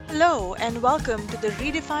Hello, and welcome to the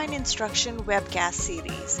Redefine Instruction webcast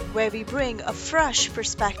series, where we bring a fresh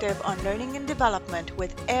perspective on learning and development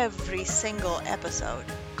with every single episode.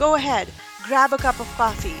 Go ahead, grab a cup of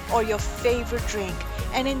coffee or your favorite drink,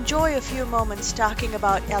 and enjoy a few moments talking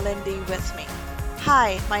about L&D with me.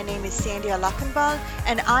 Hi, my name is Sandhya Lakhanbal,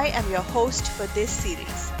 and I am your host for this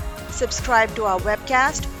series. Subscribe to our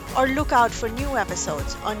webcast or look out for new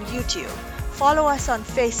episodes on YouTube. Follow us on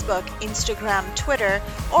Facebook, Instagram, Twitter,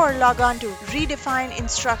 or log on to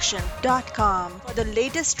redefineinstruction.com for the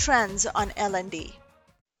latest trends on L&D.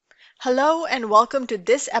 Hello and welcome to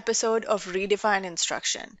this episode of Redefine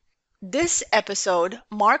Instruction. This episode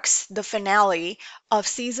marks the finale of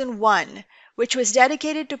Season 1, which was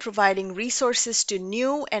dedicated to providing resources to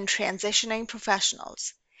new and transitioning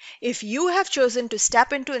professionals. If you have chosen to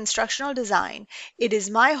step into instructional design, it is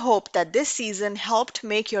my hope that this season helped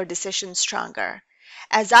make your decision stronger.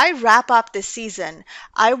 As I wrap up this season,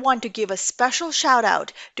 I want to give a special shout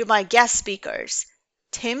out to my guest speakers,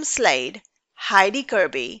 Tim Slade, Heidi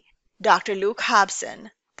Kirby, Dr. Luke Hobson,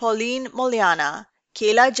 Pauline Moliana,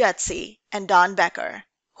 Kayla Jetsi, and Don Becker,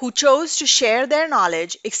 who chose to share their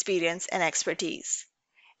knowledge, experience, and expertise.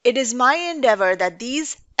 It is my endeavor that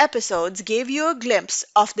these episodes gave you a glimpse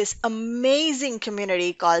of this amazing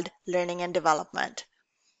community called Learning and Development.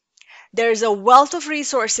 There is a wealth of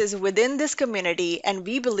resources within this community, and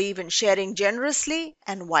we believe in sharing generously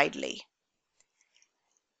and widely.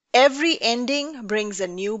 Every ending brings a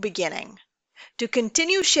new beginning. To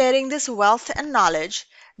continue sharing this wealth and knowledge,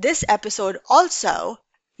 this episode also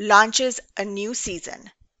launches a new season.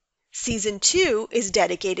 Season 2 is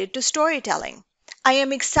dedicated to storytelling. I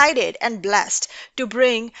am excited and blessed to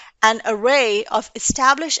bring an array of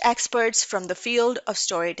established experts from the field of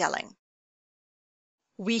storytelling.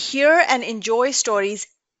 We hear and enjoy stories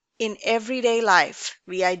in everyday life.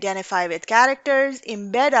 We identify with characters,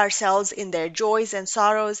 embed ourselves in their joys and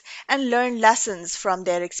sorrows, and learn lessons from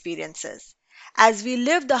their experiences. As we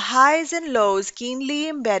live the highs and lows keenly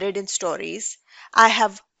embedded in stories, I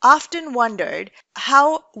have often wondered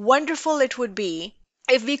how wonderful it would be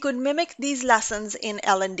if we could mimic these lessons in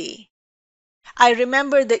L&D. I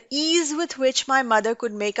remember the ease with which my mother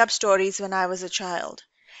could make up stories when I was a child.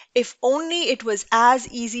 If only it was as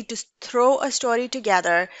easy to throw a story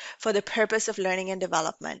together for the purpose of learning and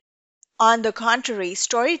development. On the contrary,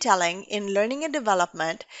 storytelling in learning and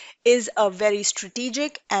development is a very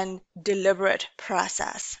strategic and deliberate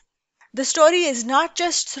process. The story is not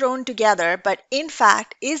just thrown together, but in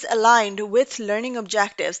fact is aligned with learning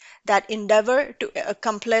objectives that endeavor to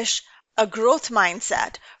accomplish a growth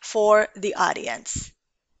mindset for the audience.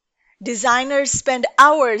 Designers spend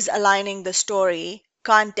hours aligning the story,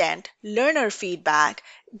 content, learner feedback,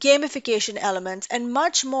 gamification elements, and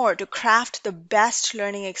much more to craft the best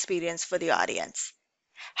learning experience for the audience.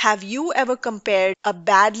 Have you ever compared a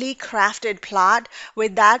badly crafted plot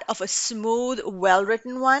with that of a smooth,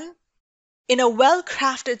 well-written one? In a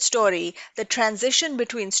well-crafted story, the transition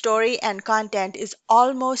between story and content is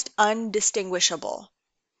almost undistinguishable.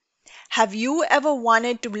 Have you ever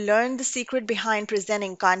wanted to learn the secret behind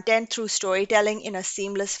presenting content through storytelling in a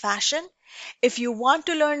seamless fashion? If you want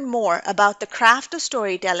to learn more about the craft of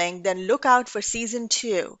storytelling, then look out for Season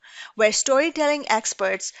 2, where storytelling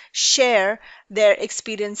experts share their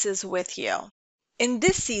experiences with you. In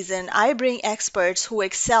this season, I bring experts who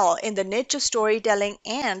excel in the niche of storytelling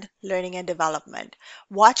and learning and development.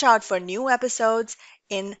 Watch out for new episodes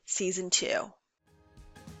in Season 2.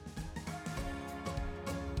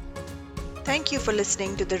 Thank you for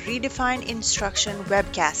listening to the Redefine Instruction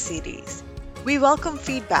webcast series. We welcome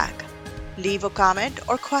feedback. Leave a comment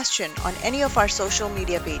or question on any of our social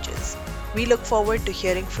media pages. We look forward to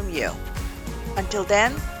hearing from you. Until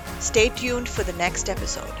then, stay tuned for the next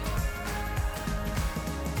episode.